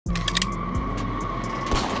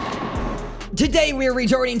Today we are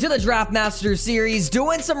returning to the Draft Master series,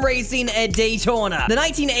 doing some racing at Daytona. The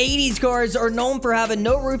 1980s cars are known for having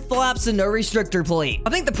no roof flaps and no restrictor plate.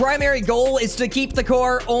 I think the primary goal is to keep the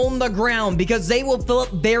car on the ground because they will fill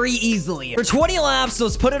up very easily. For 20 laps,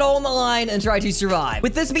 let's put it all on the line and try to survive.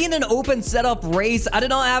 With this being an open setup race, I did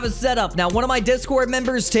not have a setup. Now, one of my Discord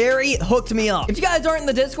members, Terry, hooked me up. If you guys aren't in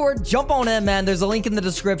the Discord, jump on in, man. There's a link in the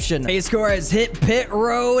description. Race car has hit pit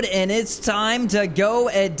road and it's time to go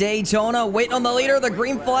at Daytona. Waiting on the leader. The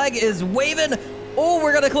green flag is waving. Oh,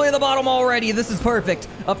 we're gonna clear the bottom already. This is perfect.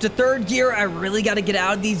 Up to third gear. I really got to get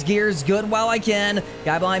out of these gears good while I can.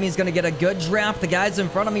 Guy behind me is gonna get a good draft. The guys in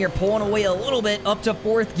front of me are pulling away a little bit. Up to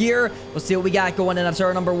fourth gear. Let's see what we got going in at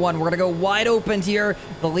turn number one. We're gonna go wide open here.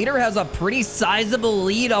 The leader has a pretty sizable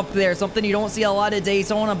lead up there. Something you don't see a lot at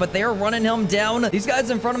Daytona, but they're running him down. These guys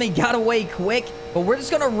in front of me got away quick, but we're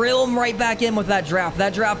just gonna reel them right back in with that draft.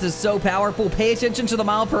 That draft is so powerful. Pay attention to the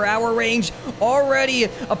mile-per-hour range. Already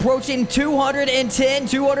approaching 210,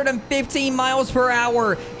 215 miles per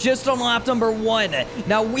hour just on lap number one.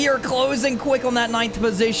 Now we are closing quick on that 9th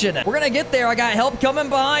position. We're gonna get there. I got help coming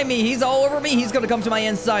behind me. He's all over me. He's gonna come to my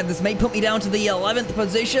inside. This may put me down to the 11th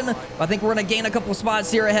position. I think we're gonna gain a couple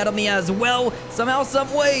spots here ahead of me as well. Somehow,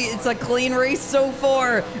 some way, it's a clean race so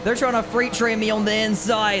far. They're trying to freight train me on the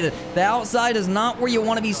inside. The outside is not where you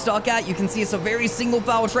want to be stuck at. You can see it's a very single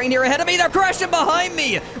file train here ahead of me. They're crashing behind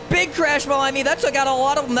me. Big crash behind me. That took out a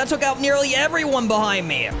lot of them. That took out nearly everyone behind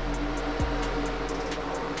me.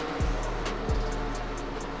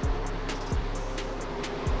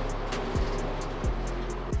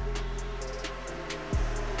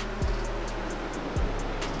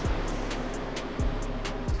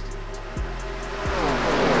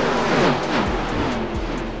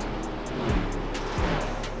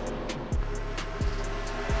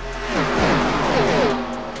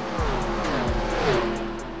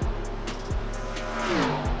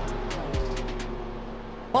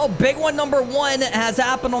 Oh, big one number one has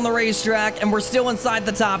happened on the racetrack, and we're still inside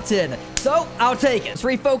the top 10. So, I'll take it. Let's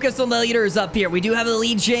refocus on the leaders up here. We do have a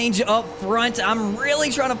lead change up front. I'm really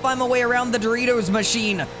trying to find my way around the Doritos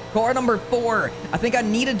machine. Car number 4. I think I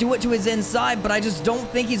need to do it to his inside, but I just don't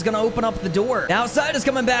think he's going to open up the door. The outside is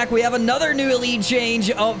coming back. We have another new lead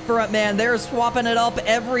change up front, man. They're swapping it up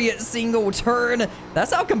every single turn.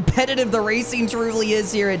 That's how competitive the racing truly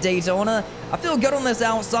is here at Daytona. I feel good on this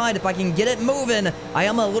outside. If I can get it moving, I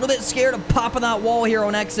am a little bit scared of popping that wall here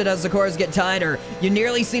on exit as the cars get tighter. You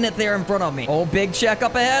nearly seen it there in front of me. Oh, big check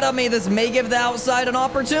up ahead of me. This may give the outside an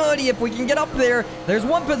opportunity if we can get up there. There's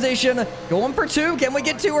one position. Going for two. Can we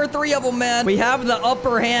get 2 or 3 of them, man? We have the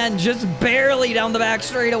upper hand just barely down the back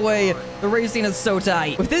straightaway. The racing is so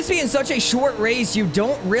tight. With this being such a short race, you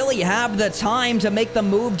don't really have the time to make the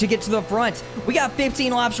move to get to the front. We got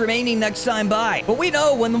 15 laps remaining next time by. But we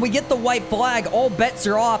know when we get the white flag, all bets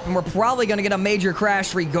are off, and we're probably going to get a major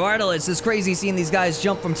crash regardless. It's crazy seeing these guys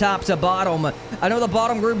jump from top to bottom. I know the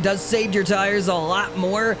bottom group does save your tires a lot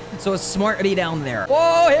more, so it's smart to be down there.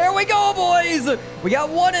 Whoa, here we go, boys. We got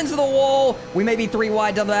one into the wall. We may be 3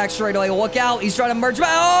 wide down the back straightaway. Look out. He's trying to merge back.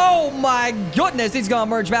 Oh, my goodness. He's going to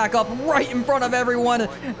merge back up right in front of everyone.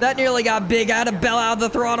 That nearly got big. I had to bail out of the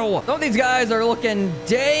throttle. Some of these guys are looking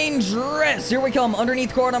dangerous. Here we come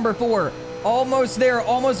underneath car number 4. Almost there.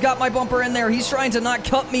 Almost got my bumper in there. He's trying to not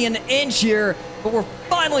cut me an inch here, but we're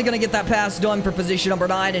finally going to get that pass done for position number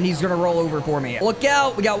 9, and he's going to roll over for me. Look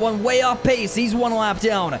out. We got one way off pace. He's 1 lap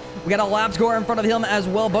down. We got a lap car in front of him as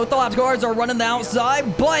well. Both the lap cars are running the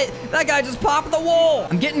outside, but that guy just popped the wall.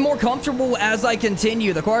 I'm getting more comfortable as I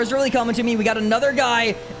continue. The car is really coming to me. We got another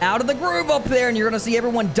guy out of the groove up there, and you're going to see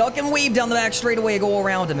everyone duck and weave down the back straightaway and go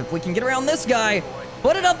around him. If we can get around this guy,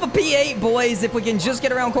 put it up a P8, boys. If we can just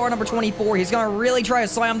get around car number 24, he's going to really try to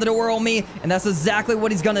slam the door on me, and that's exactly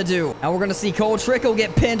what he's going to do. Now we're going to see Cole Trickle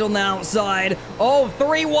get pinned on the outside. Oh,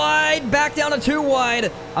 3 wide, back down to 2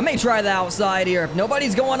 wide. I may try the outside here. If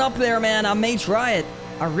nobody's going up there, man, I may try it.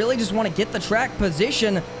 I really just want to get the track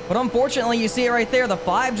position, but unfortunately, you see it right there. The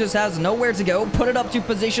 5 just has nowhere to go. Put it up to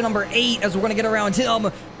position number 8 as we're going to get around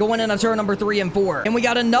him going into turn number 3 and 4. And we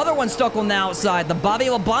got another one stuck on the outside. The Bobby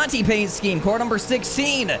Labonte paint scheme, car number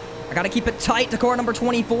 16. I got to keep it tight to car number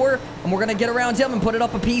 24, and we're going to get around him and put it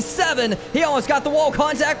up a P7. He almost got the wall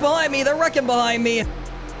contact behind me. They're wrecking behind me.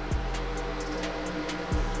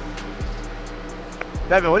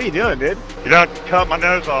 Devin, what are you doing, dude? You done cut my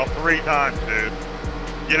nose off 3 times, dude.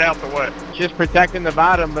 Get out the way. Just protecting the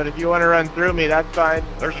bottom, but if you want to run through me, that's fine.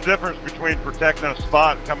 There's a difference between protecting a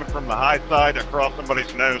spot and coming from the high side across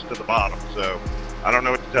somebody's nose to the bottom, so I don't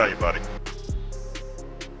know what to tell you, buddy.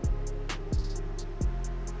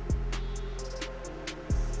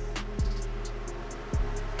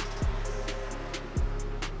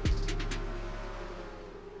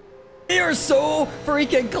 are so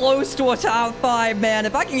freaking close to a top 5, man.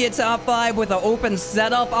 If I can get top 5 with an open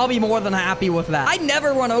setup, I'll be more than happy with that. I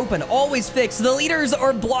never run open, always fixed. The leaders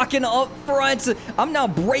are blocking up front. I'm now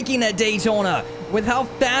braking at Daytona. With how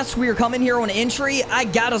fast we are coming here on entry, I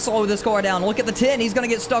gotta slow this car down. Look at the 10. He's gonna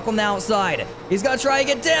get stuck on the outside. He's gonna try to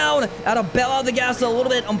get down. Out of bail out the gas a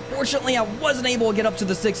little bit. Unfortunately, I wasn't able to get up to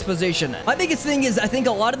the 6th position. My biggest thing is I think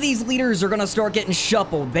a lot of these leaders are gonna start getting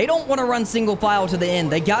shuffled. They don't want to run single file to the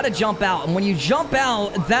end. They gotta jump out. And when you jump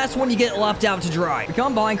out, that's when you get left out to dry. We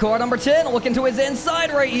come behind car number 10. Looking to his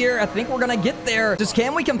inside right here. I think we're gonna get there. Just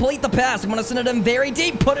can we complete the pass? I'm gonna send it in very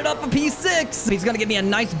deep. Put it up a P6. He's gonna give me a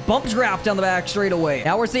nice bump draft down the back straightaway.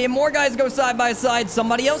 Now we're seeing more guys go side by side.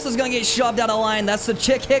 Somebody else is going to get shoved out of line. That's the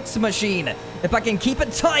Chick Hicks machine. If I can keep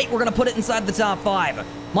it tight, we're going to put it inside the top 5.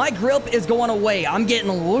 My grip is going away. I'm getting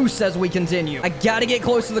loose as we continue. I got to get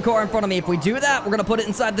close to the car in front of me. If we do that, we're going to put it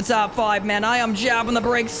inside the top 5. Man, I am jabbing the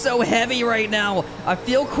brakes so heavy right now. I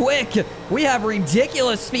feel quick. We have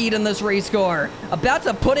ridiculous speed in this race car. About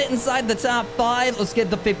to put it inside the top 5. Let's get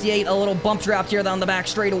the 58. A little bump draft here down the back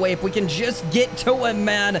straightaway. If we can just get to him,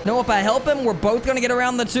 man. No, if I help him, we're both going to get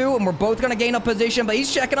around the 2, and we're both going to gain a position, but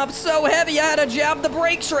he's checking up so heavy, I had to jab the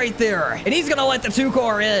brakes right there. And he's going to let the 2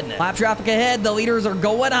 car in. Lap traffic ahead. The leaders are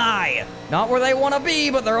going high. Not where they want to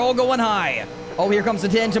be, but they're all going high. Oh, here comes the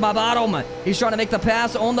 10 to my bottom. He's trying to make the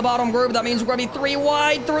pass on the bottom group. That means we're going to be 3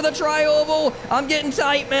 wide through the tri-oval. I'm getting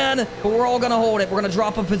tight, man, but we're all going to hold it. We're going to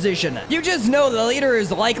drop a position. You just know the leader is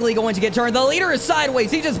likely going to get turned. The leader is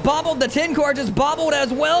sideways. He just bobbled. The 10 car just bobbled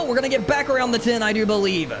as well. We're going to get back around the 10, I do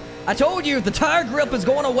believe. I told you, the tire grip is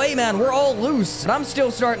going away, man. We're all loose, but I'm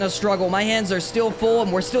still starting to struggle. My hands are still full,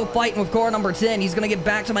 and we're still fighting with car number 10. He's going to get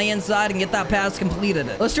back to my inside and get that pass completed.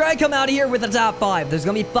 Let's try to come out of here with the top 5. There's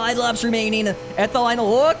going to be 5 laps remaining at the line.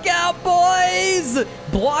 Look out, boys!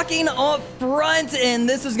 Blocking up front, and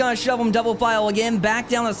this is going to shove him double file again, back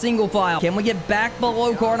down a single file. Can we get back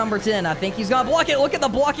below car number 10? I think he's going to block it. Look at the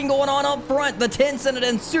blocking going on up front. The 10 sent it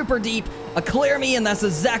in super deep. A clear me, and that's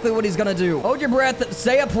exactly what he's going to do. Hold your breath.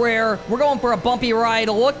 Say a prayer. We're going for a bumpy ride.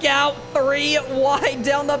 Look out. 3 wide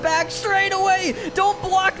down the back straightaway. Don't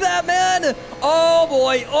block that, man. Oh,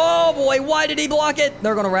 boy. Oh, boy. Why did he block it?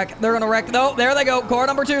 They're going to wreck. They're going to wreck. No, there they go. Car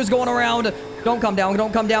number 2 is going around. Don't come down.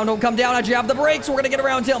 Don't come down. Don't come down. I jab the brakes. We're going to get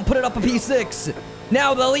around him. Put it up a P6.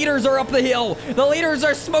 Now the leaders are up the hill. The leaders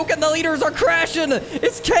are smoking. The leaders are crashing.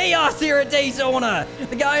 It's chaos here at Daytona.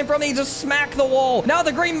 The guy in front of me just smacked the wall. Now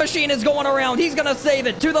the green machine is going around. He's going to save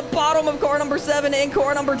it to the bottom of car number 7 and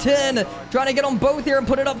car number 10. Trying to get them both here and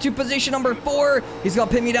put it up to position number 4. He's going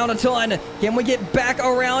to pin me down a ton. Can we get back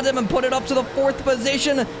around him and put it up to the 4th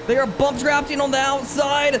position? They are bump drafting on the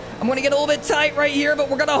outside. I'm going to get a little bit tight right here, but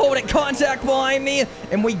we're going to hold it. Contact behind me,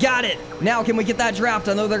 and we got it. Now can we get that draft?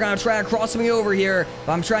 I know they're going to try to cross me over here.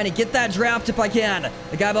 I'm trying to get that draft if I can.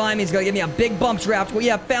 The guy behind me is going to give me a big bump draft. We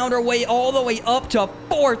have found our way all the way up to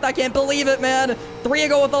 4th. I can't believe it, man. 3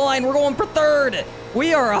 ago with the line. We're going for 3rd.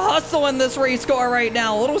 We are hustling this race car right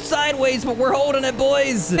now. A little sideways, but we're holding it,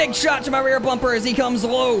 boys. Big shot to my rear bumper as he comes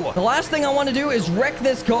low. The last thing I want to do is wreck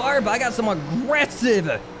this car, but I got some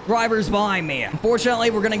aggressive drivers behind me. Unfortunately,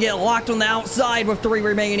 we're going to get locked on the outside with 3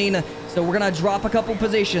 remaining, so we're going to drop a couple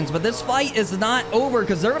positions. But this fight is not over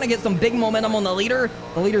because they're going to get some big momentum on the leader.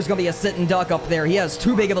 The leader's going to be a sitting duck up there. He has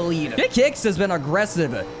too big of a lead. Chick Hicks has been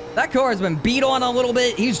aggressive. That car has been beat on a little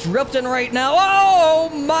bit. He's drifting right now. Oh,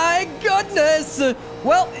 my goodness.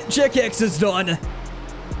 Well, Chick Hicks is done.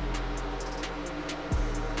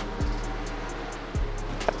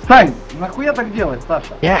 Сань, нахуя так делать,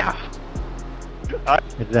 Саша? Yeah.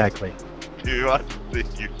 Exactly. Dude, I just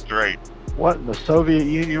think you straight. What in the Soviet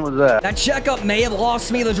Union was that? That checkup may have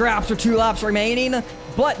lost me the draft with 2 laps remaining,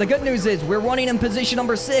 but the good news is we're running in position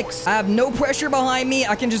number 6. I have no pressure behind me.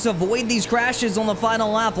 I can just avoid these crashes on the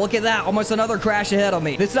final lap. Look at that. Almost another crash ahead of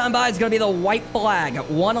me. This time by is going to be the white flag.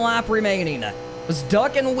 1 lap remaining. Let's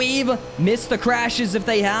duck and weave, miss the crashes if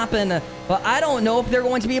they happen, but I don't know if they're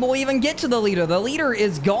going to be able to even get to the leader. The leader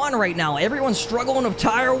is gone right now. Everyone's struggling with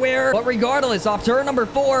tire wear, but regardless, off turn number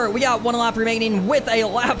 4, we got 1 lap remaining with a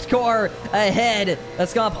lapped car ahead.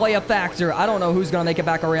 That's going to play a factor. I don't know who's going to make it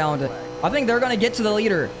back around. I think they're going to get to the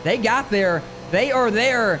leader. They got there. They are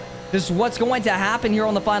there. This is what's going to happen here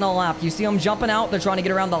on the final lap. You see them jumping out. They're trying to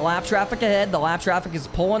get around the lap traffic ahead. The lap traffic is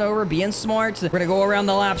pulling over, being smart. We're going to go around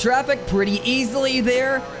the lap traffic pretty easily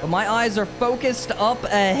there. But my eyes are focused up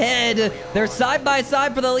ahead. They're side by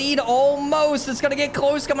side for the lead almost. It's going to get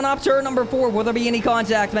close coming off turn number 4. Will there be any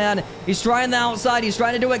contact, man? He's trying the outside. He's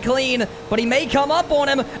trying to do it clean, but he may come up on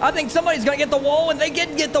him. I think somebody's going to get the wall, and they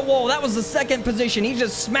did get the wall. That was the 2nd position. He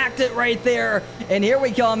just smacked it right there. And here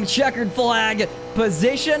we come. Checkered flag.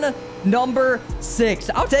 Position number 6.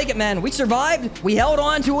 I'll take it, man. We survived. We held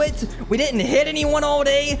on to it. We didn't hit anyone all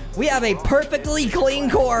day. We have a perfectly clean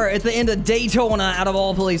car at the end of Daytona out of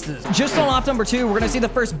all places. Just on off number 2, we're going to see the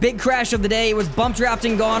first big crash of the day. It was bump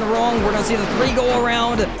drafting gone wrong. We're going to see the 3 go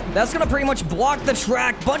around. That's going to pretty much block the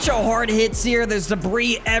track. Bunch of hard hits here. There's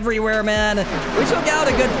debris everywhere, man. We took out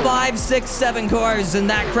a good 5, 6, 7 cars in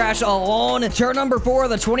that crash alone. Turn number 4,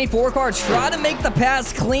 the 24 car tried to make the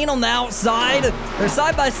pass clean on the outside. They're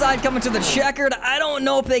side by side coming to the checkered. I don't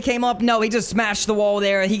know if they came up. No, he just smashed the wall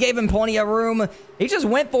there. He gave him plenty of room. He just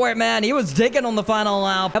went for it, man. He was digging on the final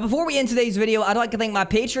lap. Now, before we end today's video, I'd like to thank my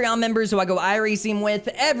Patreon members who I go iRacing with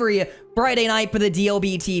every Friday night for the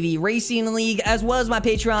DLBTV Racing League, as well as my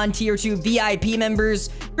Patreon Tier 2 VIP members,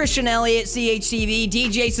 Christian Elliott, CHTV,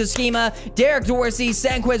 DJ Saskima, Derek Dorsey,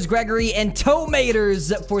 Sanquiz Gregory, and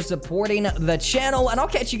Tomaters for supporting the channel. And I'll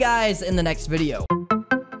catch you guys in the next video.